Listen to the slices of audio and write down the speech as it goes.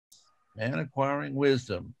and acquiring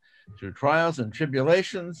wisdom through trials and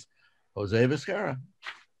tribulations. Jose Vizcarra.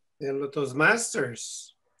 Hello,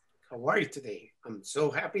 Toastmasters. How are you today? I'm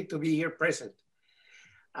so happy to be here present.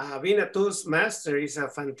 Being a Toastmaster is a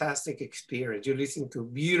fantastic experience. You listen to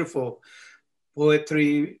beautiful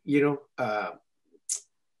poetry,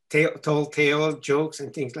 tall tales, jokes,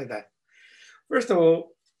 and things like that. First of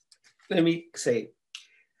all, let me say,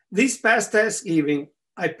 this past Thanksgiving,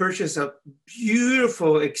 I purchased a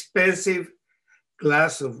beautiful, expensive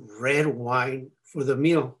glass of red wine for the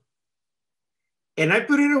meal. And I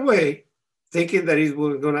put it away thinking that it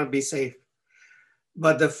was going to be safe.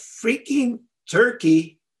 But the freaking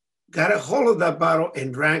turkey got a hold of that bottle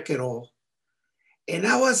and drank it all. And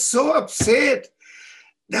I was so upset.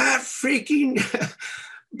 That freaking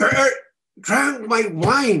bird drank my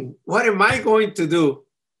wine. What am I going to do?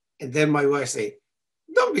 And then my wife said,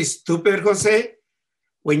 don't be stupid, Jose.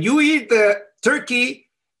 When you eat the turkey,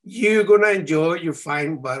 you're going to enjoy your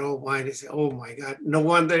fine bottle of wine. I said, oh my God, no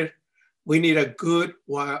wonder we need a good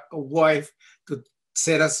wife to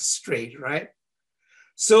set us straight, right?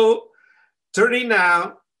 So turning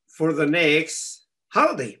now for the next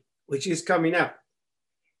holiday, which is coming up.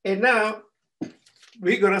 And now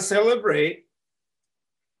we're going to celebrate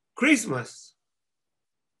Christmas.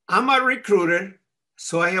 I'm a recruiter,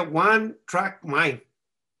 so I have one track mind.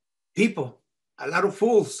 People, a lot of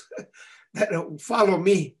fools that follow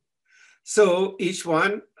me. So each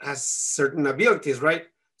one has certain abilities, right?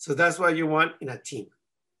 So that's what you want in a team.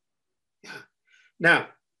 Yeah. Now,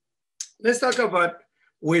 let's talk about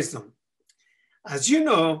wisdom. As you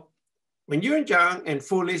know, when you're young and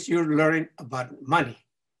foolish, you're learning about money,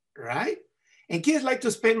 right? And kids like to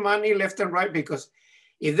spend money left and right because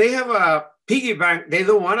if they have a piggy bank, they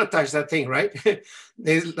don't want to touch that thing, right?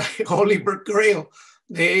 They're like Holy Grail.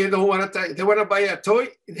 They don't want to touch. They want to buy a toy.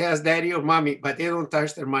 It has daddy or mommy, but they don't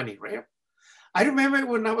touch their money, right? I remember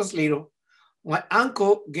when I was little, my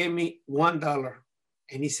uncle gave me $1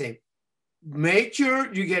 and he said, make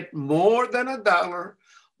sure you get more than $1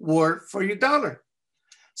 worth for your dollar.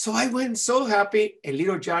 So I went so happy and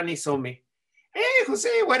little Johnny saw me. Hey, Jose,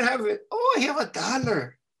 what happened? Oh, I have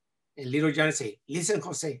 $1. And little Johnny said, listen,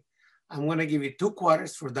 Jose, I'm going to give you 2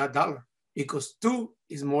 quarters for that dollar because 2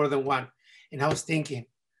 is more than 1. And I was thinking,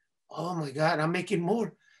 oh my God, I'm making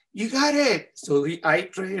more. You got it. So I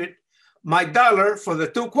traded my dollar for the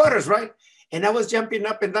 2 quarters, right? And I was jumping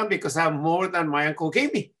up and down because I have more than my uncle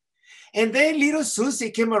gave me. And then little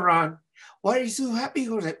Susie came around. Why are you so happy? I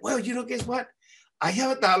was like, well, guess what? I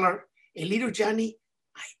have $1 and little Johnny,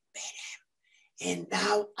 I bet him. And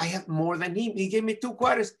now I have more than him. He gave me 2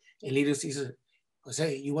 quarters. And little Susie,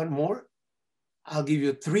 Jose, you want more? I'll give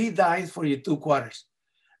you 3 dimes for your 2 quarters.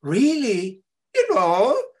 Really?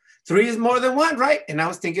 3 is more than 1, right? And I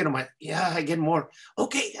was thinking, yeah, I get more.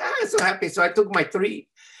 Okay, I'm so happy. So I took my 3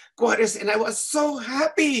 quarters and I was so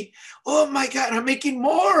happy. Oh my God, I'm making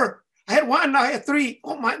more. I had 1, now I had 3.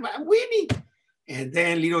 Oh my, I'm winning. And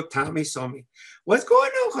then little Tommy saw me. What's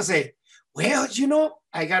going on, Jose? Well,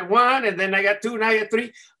 I got 1 and then I got 2, now I got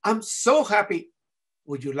 3. I'm so happy.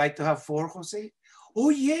 Would you like to have 4, Jose? Oh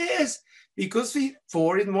yes, because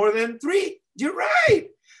 4 is more than 3. You're right.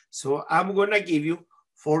 So I'm going to give you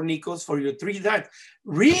 4 nickels for your 3 dimes.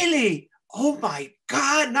 Really? Oh my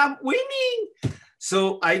God, I'm winning.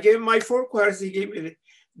 So I gave him my 4 quarters. He gave me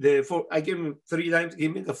the 4. I gave him 3 dimes,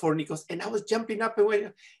 gave me the 4 nickels. And I was jumping up and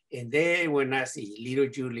went. And then when I see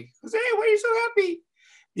little Julie, I say, hey, why are you so happy?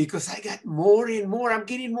 Because I got more and more. I'm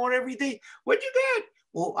getting more every day. What you got?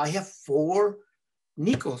 Well, I have 4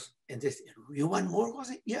 nickels. And this, you want more,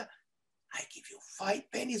 Jose? Yeah. I give you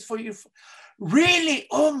 5 pennies for you. Really?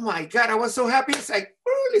 Oh my God. I was so happy. It's like,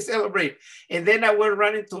 really celebrate. And then I went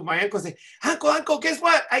running to my uncle and said, Uncle, guess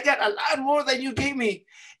what? I got a lot more than you gave me.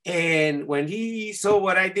 And when he saw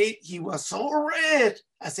what I did, he was so red.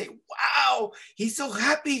 I said, wow, he's so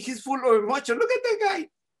happy. He's full of emotion. Look at that guy.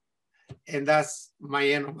 And that's my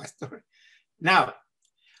end of my story. Now,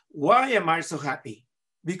 why am I so happy?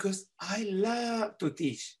 Because I love to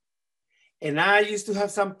teach. And I used to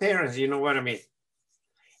have some parents, you know what I mean?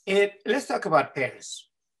 And let's talk about parents.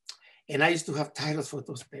 And I used to have titles for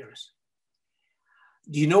those parents.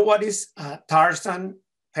 Do you know what is a Tarzan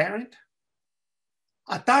parent?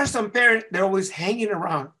 A Tarzan parent, they're always hanging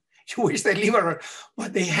around. You wish they leave around,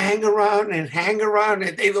 but they hang around and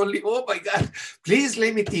they don't leave. Oh my God, please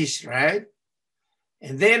let me teach, right?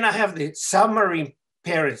 And then I have the submarine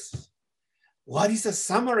parents. What is a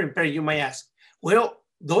submarine parent, you might ask? Well,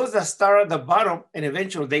 those that start at the bottom and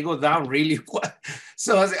eventually they go down really quick.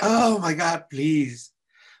 So I say, oh my God, please.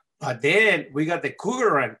 But then we got the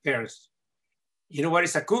cougar run parents. You know what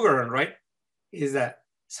is a cougar run, right? Is a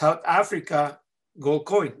South Africa gold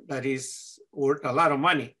coin that is worth a lot of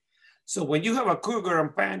money. So when you have a cougar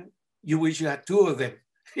and pan, you wish you had two of them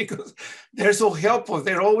because they're so helpful.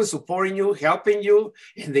 They're always supporting you, helping you,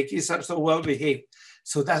 and the kids are so well behaved.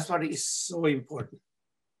 So that's what is so important.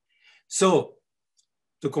 So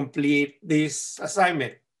to complete this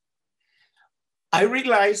assignment, I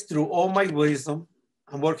realized through all my wisdom,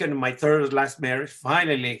 I'm working on my third last marriage.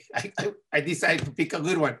 Finally, I decided to pick a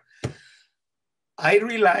good one. I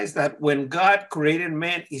realized that when God created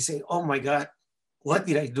man, he said, oh my God, what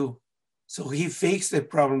did I do? So he fixed the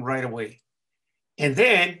problem right away. And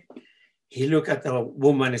then he looked at the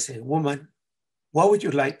woman and said, woman, what would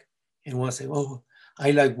you like? And one said, oh,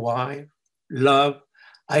 I like wine, love,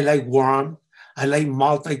 I like warmth, I like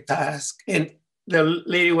multitask. And the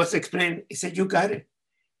lady was explaining, he said, you got it.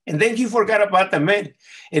 And then he forgot about the man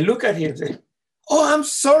and look at him and say, oh, I'm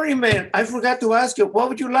sorry, man. I forgot to ask you, what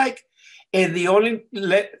would you like? And the only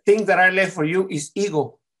thing that I left for you is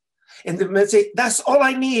ego. And the man say, that's all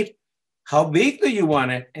I need. How big do you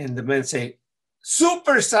want it? And the man say,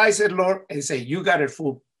 super size it, Lord. And say, you got it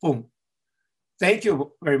full, boom. Thank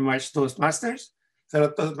you very much, Toastmasters.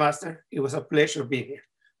 Fellow Toastmaster, it was a pleasure being here.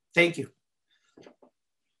 Thank you.